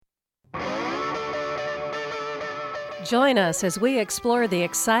Join us as we explore the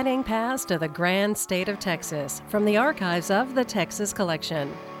exciting past of the grand state of Texas from the archives of the Texas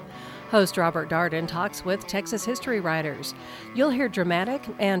Collection. Host Robert Darden talks with Texas history writers. You'll hear dramatic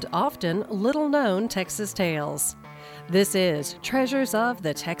and often little-known Texas tales. This is Treasures of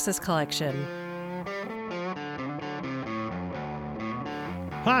the Texas Collection.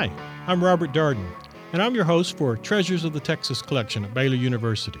 Hi, I'm Robert Darden, and I'm your host for Treasures of the Texas Collection at Baylor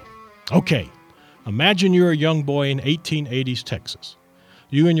University. Okay, imagine you're a young boy in 1880s Texas.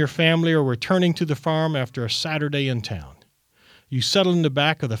 You and your family are returning to the farm after a Saturday in town. You settle in the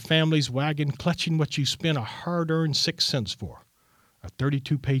back of the family's wagon, clutching what you spent a hard-earned 6 cents for, a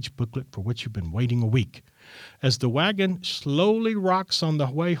 32-page booklet for which you've been waiting a week. As the wagon slowly rocks on the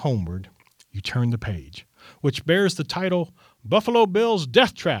way homeward, you turn the page, which bears the title Buffalo Bill's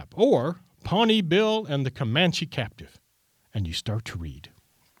Death Trap, or Pawnee Bill and the Comanche Captive, and you start to read.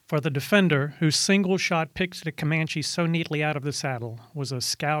 For the defender, whose single shot picked the Comanche so neatly out of the saddle, was a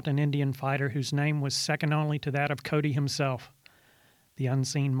scout and Indian fighter whose name was second only to that of Cody himself. The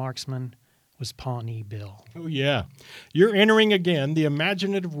unseen marksman was Pawnee Bill. Oh, yeah. You're entering again the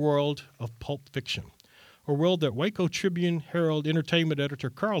imaginative world of pulp fiction, a world that Waco Tribune-Herald entertainment editor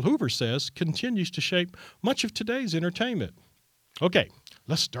Carl Hoover says continues to shape much of today's entertainment. Okay,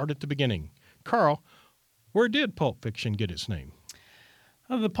 let's start at the beginning. Carl, where did pulp fiction get its name?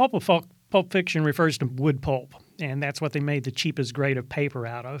 The pulp of pulp fiction refers to wood pulp, and that's what they made the cheapest grade of paper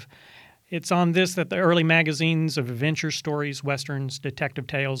out of. It's on this that the early magazines of adventure stories, westerns, detective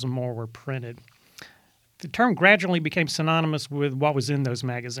tales, and more were printed. The term gradually became synonymous with what was in those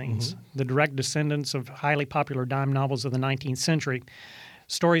magazines, the direct descendants of highly popular dime novels of the 19th century,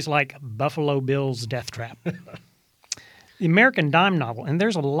 stories like Buffalo Bill's Death Trap. The American dime novel, and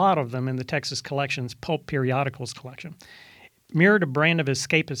there's a lot of them in the Texas Collection's Pulp Periodicals collection, mirrored a brand of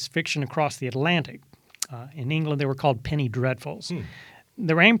escapist fiction across the Atlantic. In England, they were called penny dreadfuls.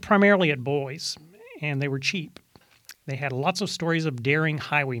 They were aimed primarily at boys, and they were cheap. They had lots of stories of daring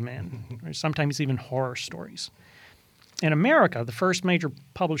highwaymen, or sometimes even horror stories. In America, the first major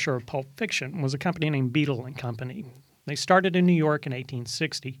publisher of pulp fiction was a company named Beadle and Company. They started in New York in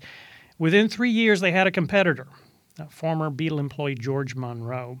 1860. Within 3 years, they had a competitor, former Beadle employee George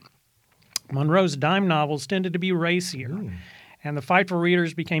Monroe. Monroe's dime novels tended to be racier, and the fight for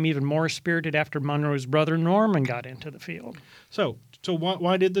readers became even more spirited after Monroe's brother Norman got into the field. So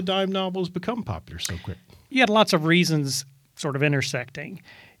why did the dime novels become popular so quick? You had lots of reasons sort of intersecting.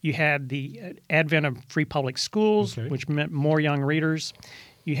 You had the advent of free public schools, which meant more young readers.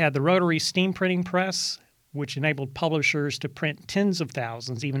 You had the rotary steam printing press, which enabled publishers to print tens of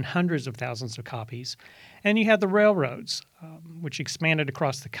thousands, even hundreds of thousands of copies. And you had the railroads, which expanded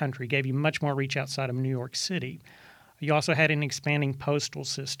across the country, gave you much more reach outside of New York City. You also had an expanding postal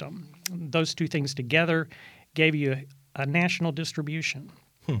system. Those two things together gave you a national distribution.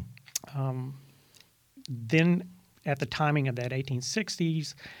 Then, at the timing of that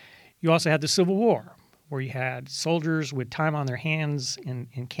 1860s, you also had the Civil War, where you had soldiers with time on their hands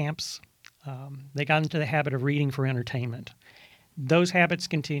in camps. They got into the habit of reading for entertainment. Those habits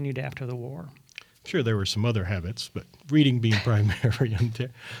continued after the war. Sure, there were some other habits, but reading being primary.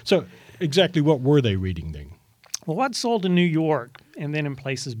 So exactly what were they reading then? Well, what sold in New York and then in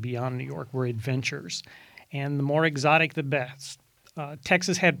places beyond New York were adventures, and the more exotic, the best.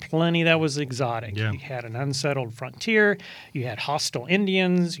 Texas had plenty that was exotic. Yeah. You had an unsettled frontier, you had hostile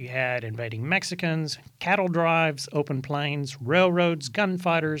Indians, you had invading Mexicans, cattle drives, open plains, railroads,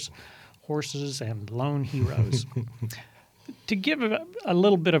 gunfighters, horses, and lone heroes. To give a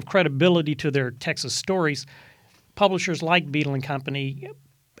little bit of credibility to their Texas stories, publishers like Beadle and Company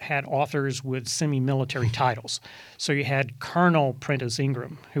had authors with semi-military titles. So you had Colonel Prentice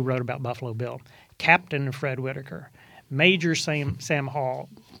Ingram, who wrote about Buffalo Bill, Captain Fred Whitaker, Major Sam Hall,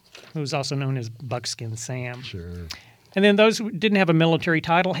 who was also known as Buckskin Sam. Sure. And then those who didn't have a military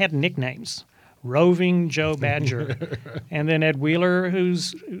title had nicknames. Roving Joe Badger. And then Ed Wheeler,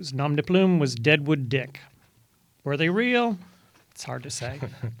 whose nom de plume was Deadwood Dick. Were they real? It's hard to say.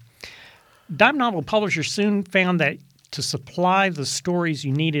 Dime novel publishers soon found that to supply the stories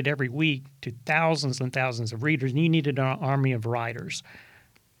you needed every week to thousands and thousands of readers, you needed an army of writers,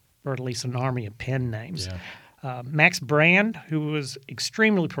 or at least an army of pen names. Yeah. Max Brand, who was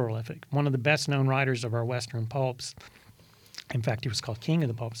extremely prolific, one of the best-known writers of our Western pulps. In fact, he was called King of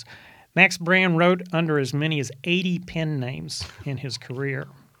the Pulps. Max Brand wrote under as many as 80 pen names in his career.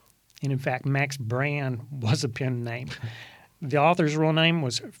 And in fact, Max Brand was a pen name. The author's real name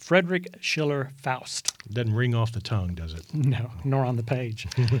was Frederick Schiller Faust. Doesn't ring off the tongue, does it? No, nor on the page.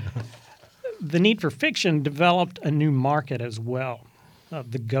 The need for fiction developed a new market as well,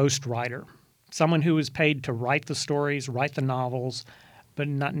 the ghost writer. someone who was paid to write the stories, write the novels, but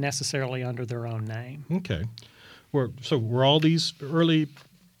not necessarily under their own name. Okay. So were all these early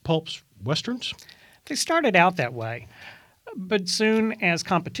pulps Westerns? They started out that way, but soon as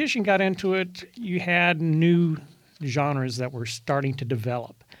competition got into it, you had new genres that were starting to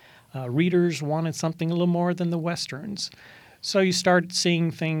develop. Readers wanted something a little more than the Westerns. So you start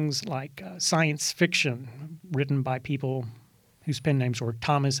seeing things like science fiction written by people whose pen names were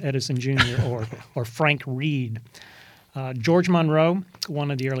Thomas Edison Jr. or Frank Reed. George Monroe,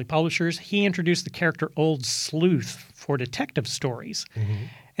 one of the early publishers, he introduced the character Old Sleuth for detective stories. Mm-hmm.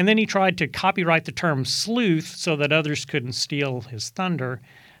 And then he tried to copyright the term sleuth so that others couldn't steal his thunder.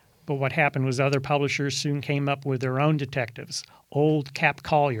 But what happened was other publishers soon came up with their own detectives. Old Cap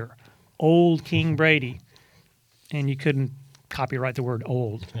Collier, Old King Brady. And you couldn't copyright the word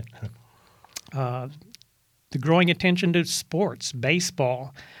old. The growing attention to sports,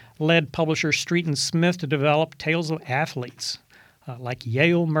 baseball, led publisher Street and Smith to develop tales of athletes like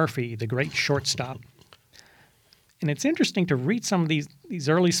Yale Murphy, the great shortstop. And it's interesting to read some of these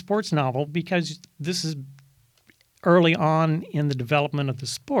early sports novels because this is early on in the development of the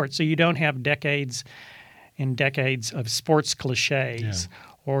sport. So you don't have decades and decades of sports cliches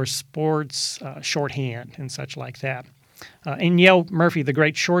or sports shorthand and such like that. In Yale Murphy, the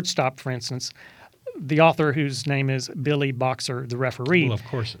great shortstop, for instance, the author whose name is Billy Boxer, the referee. Well, of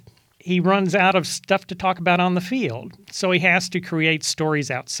course. He runs out of stuff to talk about on the field, so he has to create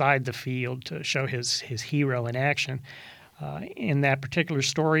stories outside the field to show his hero in action. In that particular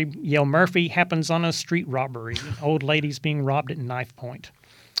story, Yale Murphy happens on a street robbery. An old lady's being robbed at knife point,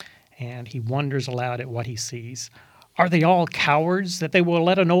 and he wonders aloud at what he sees. Are they all cowards that they will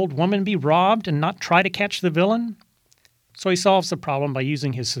let an old woman be robbed and not try to catch the villain? So he solves the problem by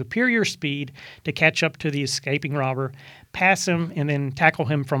using his superior speed to catch up to the escaping robber, pass him, and then tackle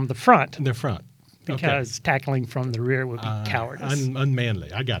him from the front. The front. Because tackling from the rear would be cowardice.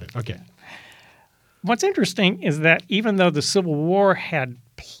 Unmanly. I got it. Okay. What's interesting is that even though the Civil War had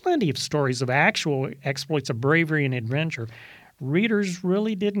plenty of stories of actual exploits of bravery and adventure, readers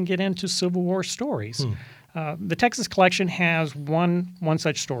really didn't get into Civil War stories. The Texas collection has one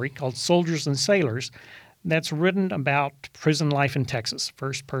such story called Soldiers and Sailors that's written about prison life in Texas,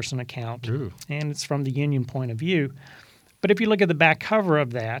 first-person account, and it's from the Union point of view. But if you look at the back cover of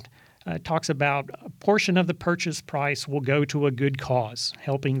that, it talks about a portion of the purchase price will go to a good cause,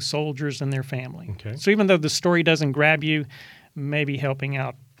 helping soldiers and their family. Okay. So even though the story doesn't grab you, maybe helping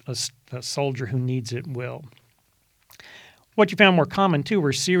out a soldier who needs it will. What you found more common, too,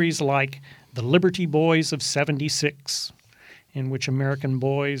 were series like The Liberty Boys of 76, in which American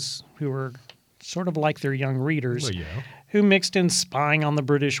boys who were sort of like their young readers, who mixed in spying on the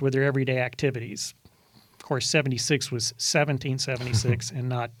British with their everyday activities. Of course, 76 was 1776 and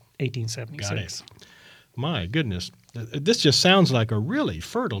not 1876. Got it. My goodness. This just sounds like a really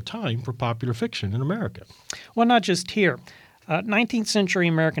fertile time for popular fiction in America. Well, not just here. 19th century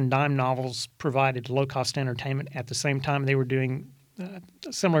American dime novels provided low-cost entertainment at the same time they were doing a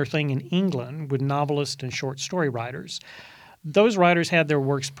similar thing in England with novelists and short story writers. Those writers had their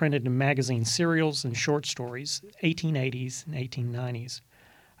works printed in magazine serials and short stories, 1880s and 1890s.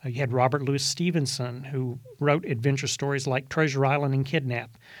 You had Robert Louis Stevenson, who wrote adventure stories like Treasure Island and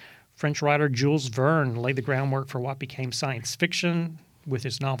Kidnap. French writer Jules Verne laid the groundwork for what became science fiction with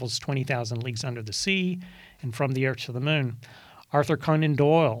his novels 20,000 Leagues Under the Sea and From the Earth to the Moon. Arthur Conan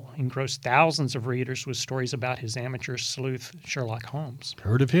Doyle engrossed thousands of readers with stories about his amateur sleuth Sherlock Holmes.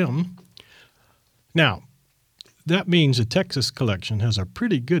 Heard of him. Now, that means the Texas collection has a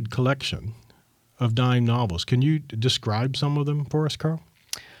pretty good collection of dime novels. Can you describe some of them for us, Carl?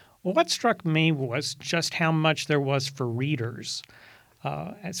 Well, what struck me was just how much there was for readers.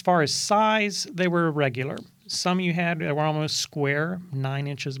 As far as size, they were irregular. Some you had that were almost square, 9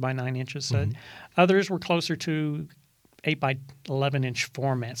 inches by 9 inches. Mm-hmm. Others were closer to 8 by 11 inch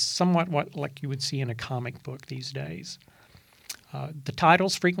formats, somewhat like you would see in a comic book these days. The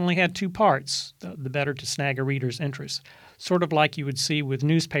titles frequently had two parts, the better to snag a reader's interest, sort of like you would see with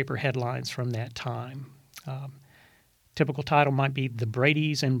newspaper headlines from that time. Typical title might be The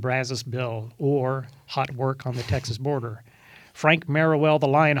Brady's in Brazos Bill or Hot Work on the Texas Border, Frank Merriwell the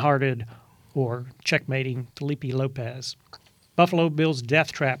Lionhearted or Checkmating Felipe Lopez, Buffalo Bill's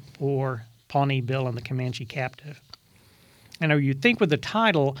Death Trap or Pawnee Bill and the Comanche Captive. And you'd think with the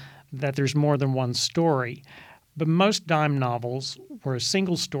title that there's more than one story, but most dime novels were a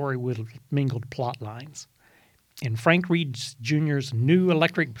single story with mingled plot lines. In Frank Reed Jr.'s new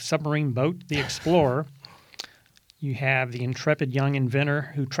electric submarine boat, the Explorer, you have the intrepid young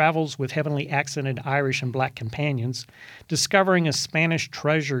inventor who travels with heavily accented Irish and black companions, discovering a Spanish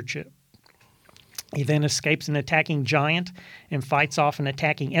treasure He then escapes an attacking giant and fights off an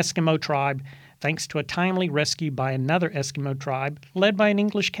attacking Eskimo tribe thanks to a timely rescue by another Eskimo tribe led by an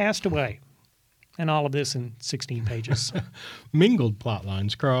English castaway. And all of this in 16 pages. Mingled plot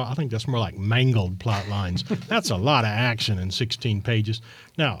lines, Carl. I think that's more like mangled plot lines. That's a lot of action in 16 pages.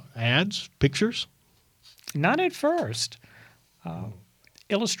 Now, ads, pictures? Not at first.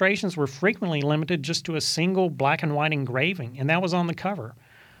 Illustrations were frequently limited just to a single black and white engraving, and that was on the cover.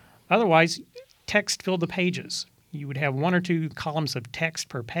 Otherwise, text filled the pages. You would have 1 or 2 columns of text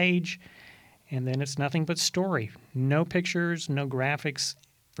per page, and then it's nothing but story. No pictures, no graphics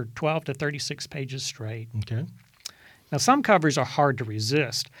for 12 to 36 pages straight. Okay. Now, some covers are hard to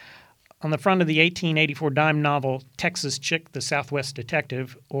resist. On the front of the 1884 dime novel Texas Chick, the Southwest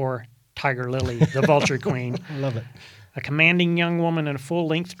Detective, or Tiger Lily, the Vulture Queen, I love it. a commanding young woman in a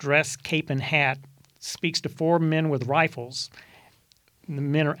full-length dress, cape, and hat speaks to 4 men with rifles. The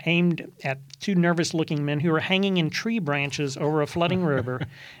men are aimed at 2 nervous-looking men who are hanging in tree branches over a flooding river,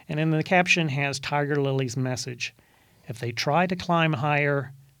 and in the caption has Tiger Lily's message: "If they try to climb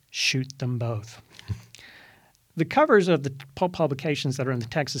higher, shoot them both." The covers of the pulp publications that are in the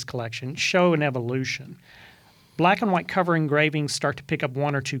Texas collection show an evolution. Black and white cover engravings start to pick up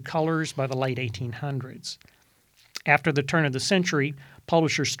 1 or 2 colors by the late 1800s. After the turn of the century,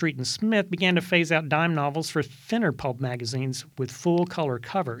 publisher Street and Smith began to phase out dime novels for thinner pulp magazines with full-color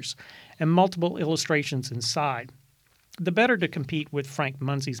covers and multiple illustrations inside, the better to compete with Frank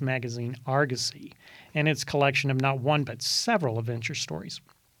Munsey's magazine Argosy and its collection of not one but several adventure stories.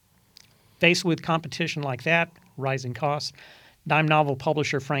 Faced with competition like that, rising costs, dime novel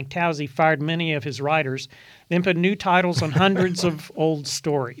publisher Frank Towsey fired many of his writers, then put new titles on hundreds of old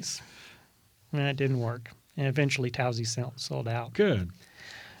stories. That didn't work, and eventually Towsey sold out. Good.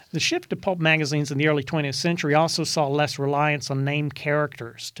 The shift to pulp magazines in the early 20th century also saw less reliance on named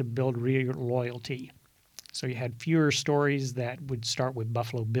characters to build real loyalty. So you had fewer stories that would start with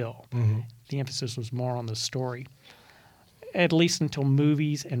Buffalo Bill. Mm-hmm. The emphasis was more on the story, at least until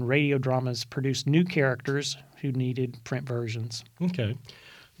movies and radio dramas produced new characters who needed print versions. Okay.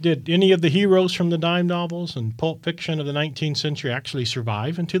 Did any of the heroes from the dime novels and pulp fiction of the 19th century actually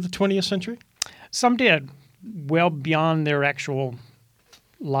survive into the 20th century? Some did, well beyond their actual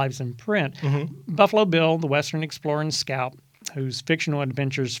lives in print. Mm-hmm. Buffalo Bill, the Western explorer and scout, whose fictional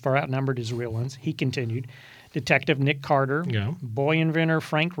adventures far outnumbered his real ones, he continued. Detective Nick Carter, Yeah. boy inventor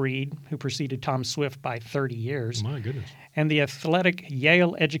Frank Reed, who preceded Tom Swift by 30 years, My goodness. and the athletic,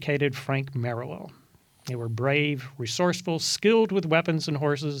 Yale-educated Frank Merriwell. They were brave, resourceful, skilled with weapons and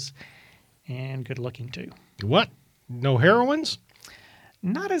horses, and good-looking too. What? No heroines?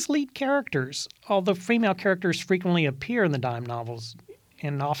 Not as lead characters, although female characters frequently appear in the dime novels,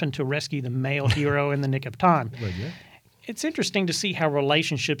 and often to rescue the male hero in the nick of time. Well, yeah. It's interesting to see how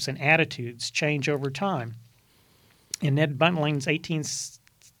relationships and attitudes change over time. In Ned Buntling's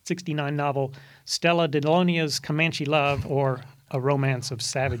 1869 novel Stella Delonia's Comanche Love, or A Romance of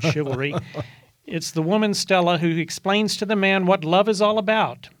Savage Chivalry, it's the woman Stella who explains to the man what love is all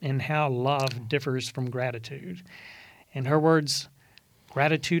about and how love differs from gratitude. In her words,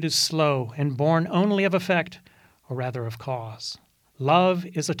 gratitude is slow and born only of effect, or rather of cause. Love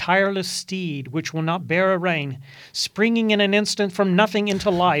is a tireless steed which will not bear a rein, springing in an instant from nothing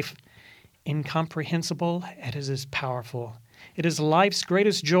into life. Incomprehensible, it is as powerful. It is life's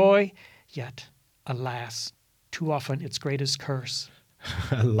greatest joy, yet, alas, too often its greatest curse.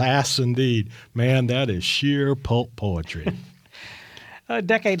 Alas, indeed. Man, that is sheer pulp poetry. A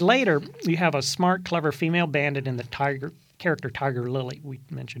decade later, you have a smart, clever female bandit in the character Tiger Lily we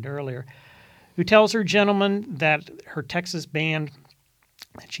mentioned earlier, who tells her gentleman that her Texas band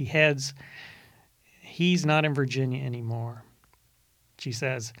that she heads, he's not in Virginia anymore. She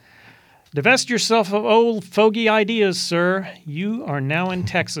says, "Divest yourself of old fogey ideas, sir. You are now in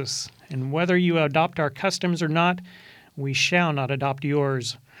Texas, and whether you adopt our customs or not, we shall not adopt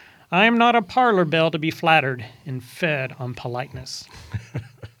yours. I am not a parlor belle to be flattered and fed on politeness."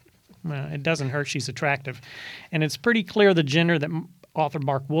 Well, it doesn't hurt she's attractive, and it's pretty clear the gender that author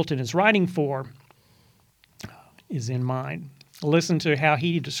Mark Woolton is writing for is in mind. Listen to how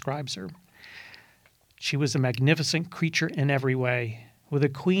he describes her. "She was a magnificent creature in every way, with a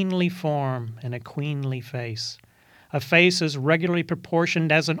queenly form and a queenly face, a face as regularly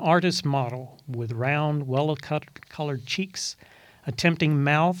proportioned as an artist's model, with round, well-colored cheeks, a tempting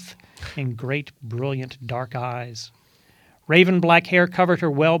mouth, and great, brilliant, dark eyes. Raven black hair covered her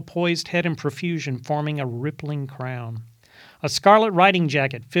well-poised head in profusion, forming a rippling crown. A scarlet riding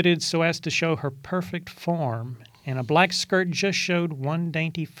jacket fitted so as to show her perfect form, and a black skirt just showed one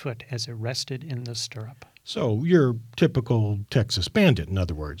dainty foot as it rested in the stirrup." So your typical Texas bandit, in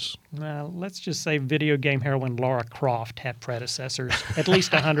other words. Let's just say video game heroine Lara Croft had predecessors at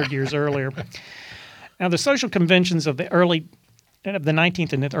least 100 years earlier. Now, the social conventions of the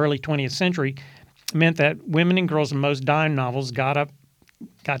 19th and the early 20th century meant that women and girls in most dime novels got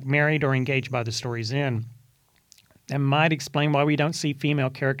married or engaged by the story's end. That might explain why we don't see female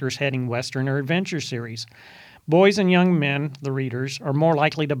characters heading Western or adventure series. Boys and young men, the readers, are more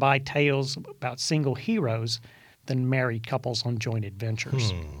likely to buy tales about single heroes than married couples on joint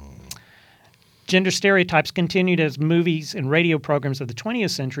adventures. Gender stereotypes continued as movies and radio programs of the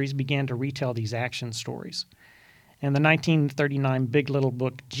 20th centuries began to retell these action stories. In the 1939 Big Little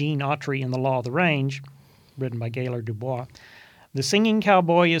book Gene Autry and the Law of the Range, written by Gaylord Dubois, the singing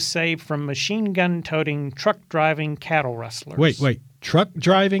cowboy is saved from machine gun-toting, truck-driving cattle rustlers. Wait.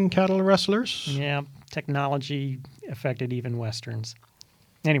 Truck-driving cattle rustlers? Yeah, technology affected even Westerns.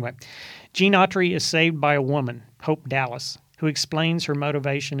 Anyway, Gene Autry is saved by a woman, Hope Dallas, who explains her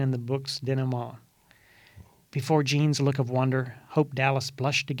motivation in the book's denouement. Before Gene's look of wonder, Hope Dallas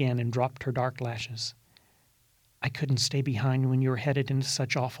blushed again and dropped her dark lashes. "I couldn't stay behind when you were headed into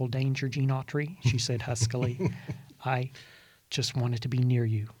such awful danger, Gene Autry," she said huskily. "I just wanted to be near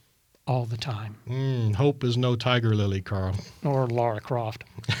you all the time." Hope is no tiger lily, Carl. Or Lara Croft.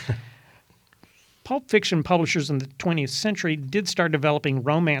 Pulp fiction publishers in the 20th century did start developing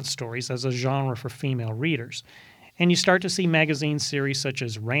romance stories as a genre for female readers. And you start to see magazine series such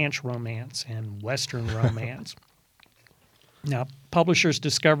as Ranch Romance and Western Romance. Now, publishers'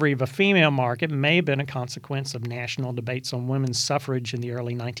 discovery of a female market may have been a consequence of national debates on women's suffrage in the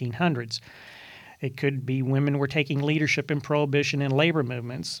early 1900s. It could be women were taking leadership in prohibition and labor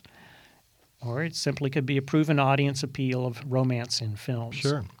movements, or it simply could be a proven audience appeal of romance in films.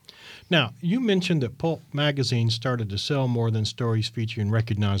 Sure. Now, you mentioned that pulp magazines started to sell more than stories featuring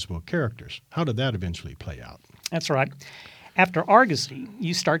recognizable characters. How did that eventually play out? That's right. After Argosy,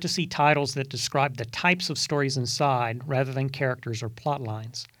 you start to see titles that describe the types of stories inside rather than characters or plot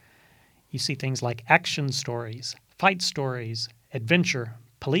lines. You see things like action stories, fight stories, adventure,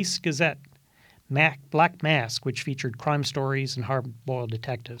 police gazette, Black Mask, which featured crime stories and hard-boiled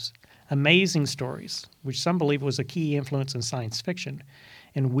detectives, amazing stories, which some believe was a key influence in science fiction,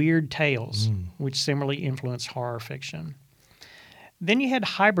 and weird tales, which similarly influenced horror fiction. Then you had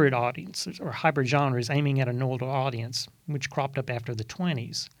hybrid audiences or hybrid genres aiming at an older audience, which cropped up after the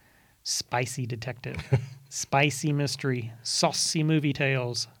 20s. Spicy detective, spicy mystery, saucy movie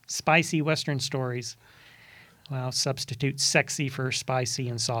tales, spicy Western stories. Well, substitute sexy for spicy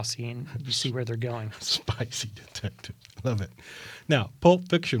and saucy, and you see where they're going. Spicy detective. Love it. Now, pulp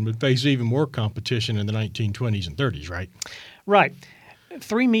fiction would face even more competition in the 1920s and 30s, right? Right.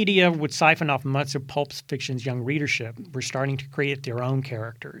 Three media would siphon off much of pulp fiction's young readership. Were starting to create their own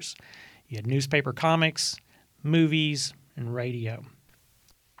characters. You had newspaper comics, movies, and radio.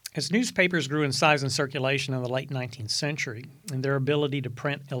 As newspapers grew in size and circulation in the late 19th century, and their ability to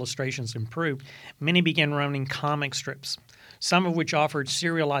print illustrations improved, many began running comic strips, some of which offered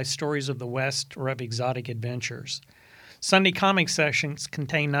serialized stories of the West or of exotic adventures. Sunday comic sections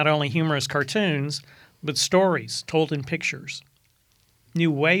contained not only humorous cartoons, but stories told in pictures.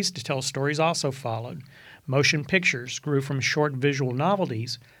 New ways to tell stories also followed. Motion pictures grew from short visual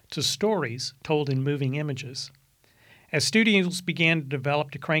novelties to stories told in moving images. As studios began to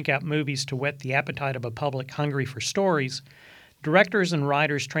develop to crank out movies to whet the appetite of a public hungry for stories, directors and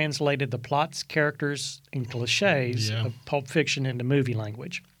writers translated the plots, characters, and cliches of pulp fiction into movie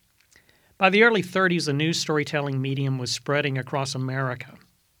language. By the early 30s, a new storytelling medium was spreading across America: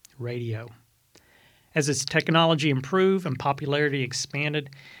 radio. As its technology improved and popularity expanded,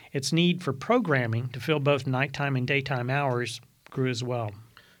 its need for programming to fill both nighttime and daytime hours grew as well.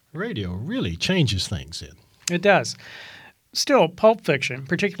 Radio really changes things then. It does. Still, pulp fiction,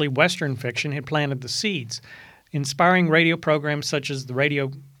 particularly Western fiction, had planted the seeds, inspiring radio programs such as the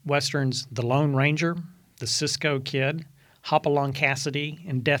radio westerns The Lone Ranger, The Cisco Kid, Hopalong Cassidy,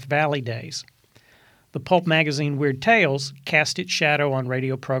 and Death Valley Days. The pulp magazine Weird Tales cast its shadow on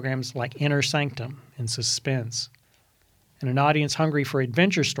radio programs like Inner Sanctum and Suspense. And an audience hungry for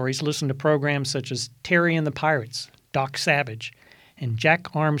adventure stories listened to programs such as Terry and the Pirates, Doc Savage, and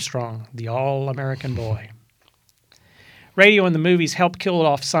Jack Armstrong, the All-American Boy. Radio and the movies helped kill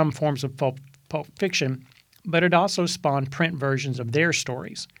off some forms of pulp fiction, but it also spawned print versions of their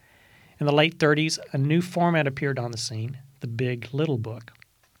stories. In the late 30s, a new format appeared on the scene, the Big Little Book.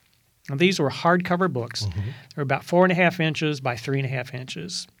 Now, these were hardcover books. They were about 4.5 inches by 3.5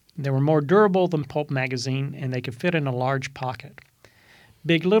 inches. They were more durable than pulp magazine, and they could fit in a large pocket.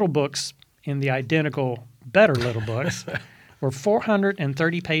 Big Little Books, in the identical Better Little Books, were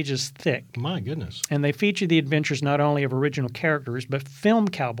 430 pages thick. My goodness. And they feature the adventures not only of original characters, but film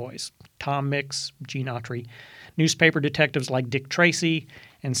cowboys, Tom Mix, Gene Autry, newspaper detectives like Dick Tracy,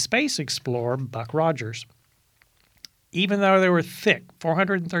 and space explorer Buck Rogers. Even though they were thick,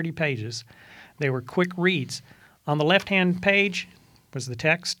 430 pages, they were quick reads. On the left-hand page was the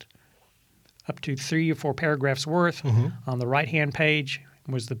text, up to 3 or 4 paragraphs worth. On the right-hand page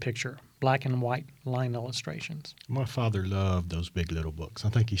was the picture, black and white line illustrations. My father loved those big little books. I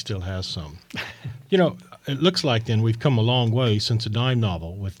think he still has some. You know, it looks like then we've come a long way since a dime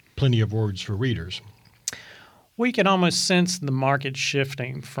novel with plenty of words for readers. We can almost sense the market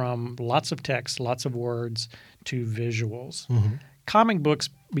shifting from lots of text, lots of words, to visuals. Comic books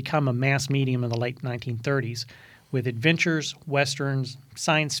become a mass medium in the late 1930s, with adventures, westerns,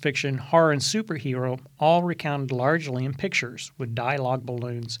 science fiction, horror, and superhero all recounted largely in pictures with dialogue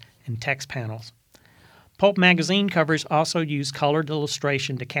balloons and text panels. Pulp magazine covers also use colored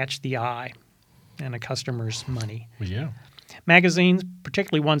illustration to catch the eye and a customer's money. Well, yeah. Magazines,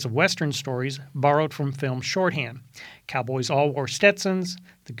 particularly ones of Western stories, borrowed from film shorthand. Cowboys all wore Stetsons,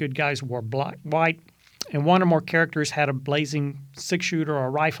 the good guys wore white, and one or more characters had a blazing six-shooter or a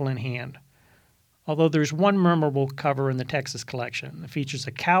rifle in hand. Although there's one memorable cover in the Texas collection that features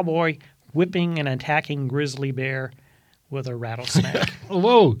a cowboy whipping an attacking grizzly bear with a rattlesnake.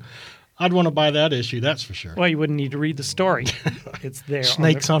 Whoa! I'd want to buy that issue, that's for sure. Well, you wouldn't need to read the story. It's there.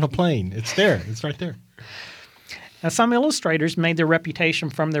 Snakes on a plane. It's there. It's right there. Now, some illustrators made their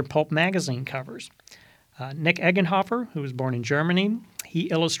reputation from their pulp magazine covers. Nick Eggenhofer, who was born in Germany, he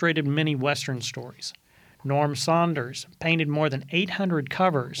illustrated many Western stories. Norm Saunders painted more than 800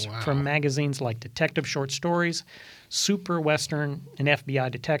 covers from magazines like Detective Short Stories, Super Western, and FBI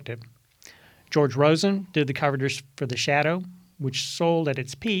Detective. George Rosen did the covers for The Shadow, which sold at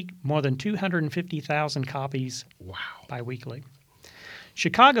its peak more than 250,000 copies biweekly.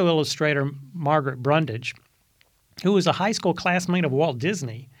 Chicago illustrator Margaret Brundage, who was a high school classmate of Walt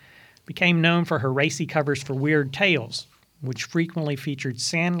Disney, became known for her racy covers for Weird Tales, which frequently featured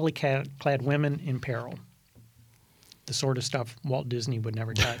sandally clad women in peril. The sort of stuff Walt Disney would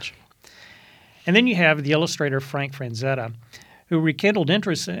never touch. And then you have the illustrator Frank Franzetta, who rekindled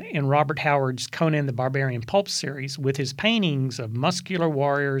interest in Robert Howard's Conan the Barbarian pulp series with his paintings of muscular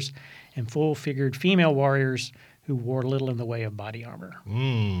warriors and full-figured female warriors who wore little in the way of body armor.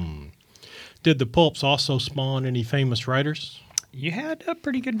 Did the pulps also spawn any famous writers? You had a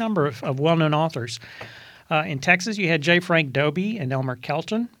pretty good number of well-known authors. In Texas, you had J. Frank Dobie and Elmer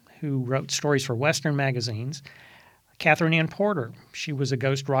Kelton, who wrote stories for Western magazines. Catherine Ann Porter, she was a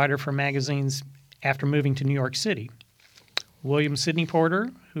ghost writer for magazines after moving to New York City. William Sidney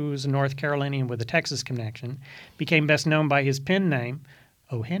Porter, who was a North Carolinian with a Texas connection, became best known by his pen name,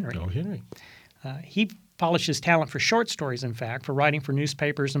 O. Henry. O. Henry. He polished his talent for short stories, in fact, for writing for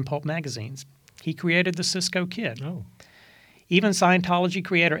newspapers and pulp magazines. He created the Cisco Kid. Even Scientology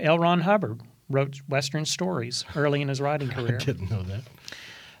creator L. Ron Hubbard wrote Western stories early in his writing career. I didn't know that.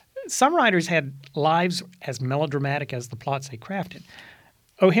 Some writers had lives as melodramatic as the plots they crafted.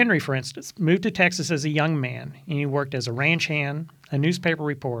 O. Henry, for instance, moved to Texas as a young man, and he worked as a ranch hand, a newspaper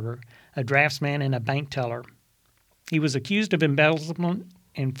reporter, a draftsman, and a bank teller. He was accused of embezzlement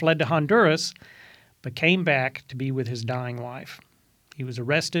and fled to Honduras, but came back to be with his dying wife. He was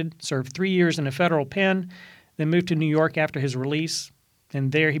arrested, served 3 years in a federal pen, then moved to New York after his release,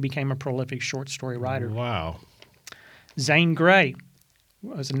 and there he became a prolific short story writer. Wow. Zane Grey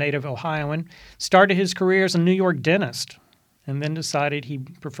was a native Ohioan, started his career as a New York dentist, and then decided he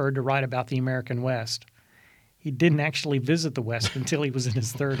preferred to write about the American West. He didn't actually visit the West until he was in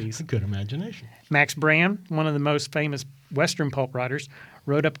his 30s. Good imagination. Max Brand, one of the most famous Western pulp writers,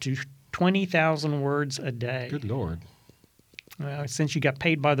 wrote up to 20,000 words a day. Good Lord. Since you got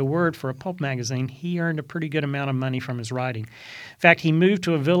paid by the word for a pulp magazine, he earned a pretty good amount of money from his writing. In fact, he moved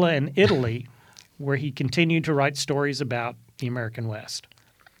to a villa in Italy where he continued to write stories about the American West.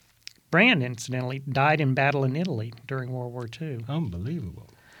 Brand, incidentally, died in battle in Italy during World War II. Unbelievable.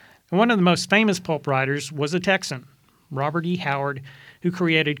 And one of the most famous pulp writers was a Texan, Robert E. Howard, who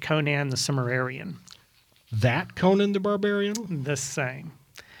created Conan the Cimmerian. That Conan the Barbarian? The same.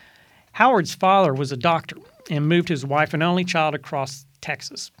 Howard's father was a doctor and moved his wife and only child across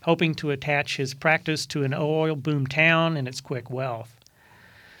Texas, hoping to attach his practice to an oil boom town and its quick wealth.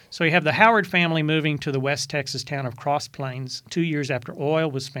 So you have the Howard family moving to the West Texas town of Cross Plains 2 years after oil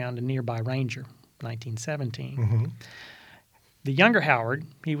was found in nearby Ranger, 1917. The younger Howard,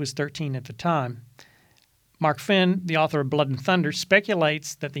 he was 13 at the time. Mark Finn, the author of Blood and Thunder,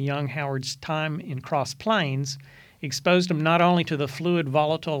 speculates that the young Howard's time in Cross Plains exposed him not only to the fluid,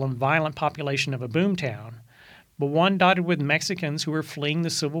 volatile, and violent population of a boomtown, but one dotted with Mexicans who were fleeing the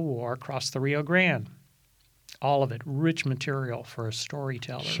Civil War across the Rio Grande. All of it rich material for a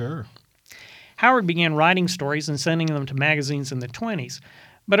storyteller. Sure. Howard began writing stories and sending them to magazines in the 20s,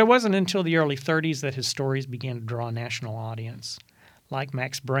 but it wasn't until the early 30s that his stories began to draw a national audience. Like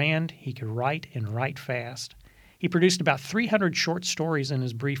Max Brand, he could write and write fast. He produced about 300 short stories in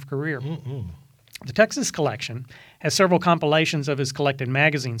his brief career. The Texas Collection has several compilations of his collected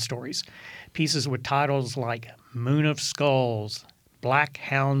magazine stories, pieces with titles like Moon of Skulls, Black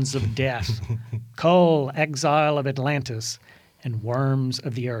Hounds of Death, Cull, Exile of Atlantis, and Worms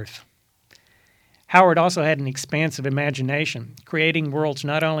of the Earth. Howard also had an expansive imagination, creating worlds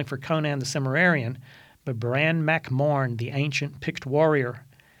not only for Conan the Cimmerian, but Bran MacMorn, the ancient Pict warrior,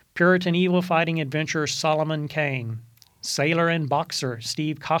 Puritan evil-fighting adventurer Solomon Kane, sailor and boxer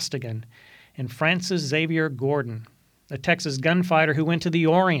Steve Costigan, and Francis Xavier Gordon, a Texas gunfighter who went to the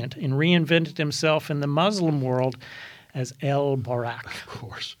Orient and reinvented himself in the Muslim world as El Barak. Of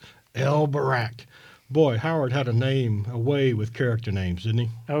course. El Barak. Boy, Howard had a way with character names, didn't he?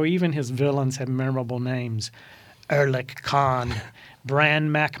 Oh, even his villains have memorable names. Erlich Khan, Bran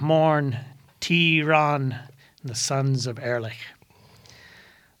MacMorn, T-Ron, and the Sons of Erlich.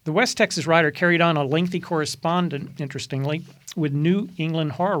 The West Texas writer carried on a lengthy correspondence, interestingly, with New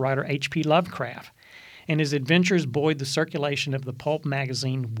England horror writer H.P. Lovecraft, and his adventures buoyed the circulation of the pulp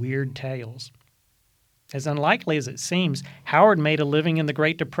magazine Weird Tales. As unlikely as it seems, Howard made a living in the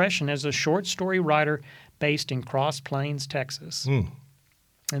Great Depression as a short story writer based in Cross Plains, Texas. And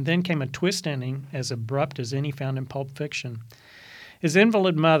then came a twist ending as abrupt as any found in Pulp Fiction. His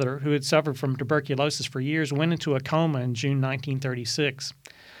invalid mother, who had suffered from tuberculosis for years, went into a coma in June 1936.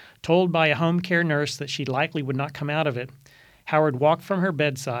 Told by a home care nurse that she likely would not come out of it, Howard walked from her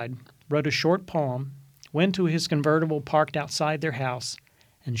bedside, wrote a short poem, went to his convertible parked outside their house,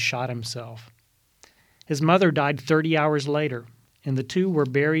 and shot himself. His mother died 30 hours later, and the two were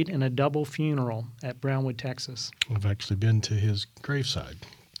buried in a double funeral at Brownwood, Texas. I've actually been to his graveside.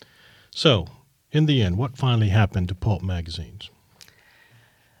 So, in the end, what finally happened to pulp magazines?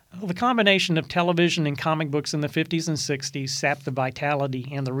 Well, the combination of television and comic books in the 50s and 60s sapped the vitality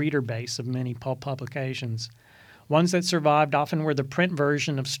and the reader base of many pulp publications. Ones that survived often were the print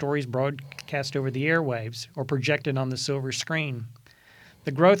version of stories broadcast over the airwaves or projected on the silver screen.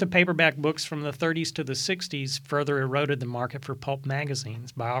 The growth of paperback books from the 30s to the 60s further eroded the market for pulp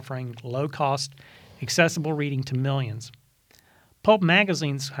magazines by offering low-cost, accessible reading to millions. Pulp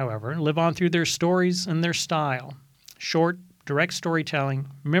magazines, however, live on through their stories and their style. Short, direct storytelling,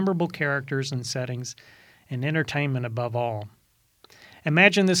 memorable characters and settings, and entertainment above all.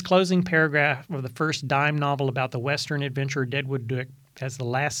 Imagine this closing paragraph of the first dime novel about the Western adventurer Deadwood Dick as the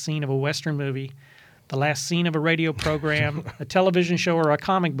last scene of a Western movie, the last scene of a radio program, a television show, or a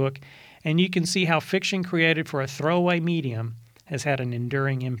comic book, and you can see how fiction created for a throwaway medium has had an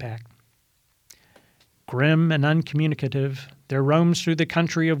enduring impact. Grim and uncommunicative, there roams through the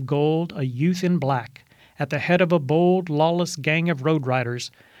country of gold a youth in black, at the head of a bold, lawless gang of road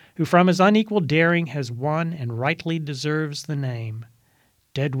riders, who from his unequaled daring has won and rightly deserves the name,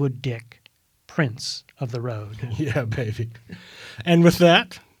 Deadwood Dick, Prince of the Road. Yeah, baby. And with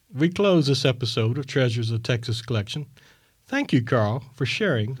that, we close this episode of Treasures of the Texas Collection. Thank you, Carl, for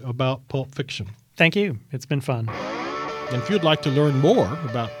sharing about pulp fiction. Thank you. It's been fun. And if you'd like to learn more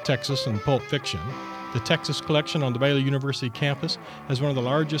about Texas and pulp fiction, the Texas Collection on the Baylor University campus has one of the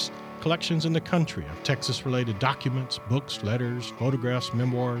largest collections in the country of Texas-related documents, books, letters, photographs,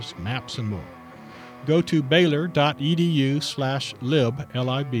 memoirs, maps, and more. Go to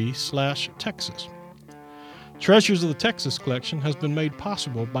baylor.edu/lib/Texas. Treasures of the Texas Collection has been made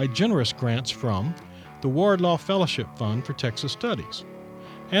possible by generous grants from the Wardlaw Fellowship Fund for Texas Studies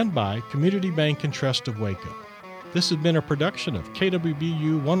and by Community Bank and Trust of Waco. This has been a production of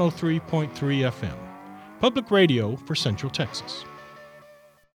KWBU 103.3 FM, public radio for Central Texas.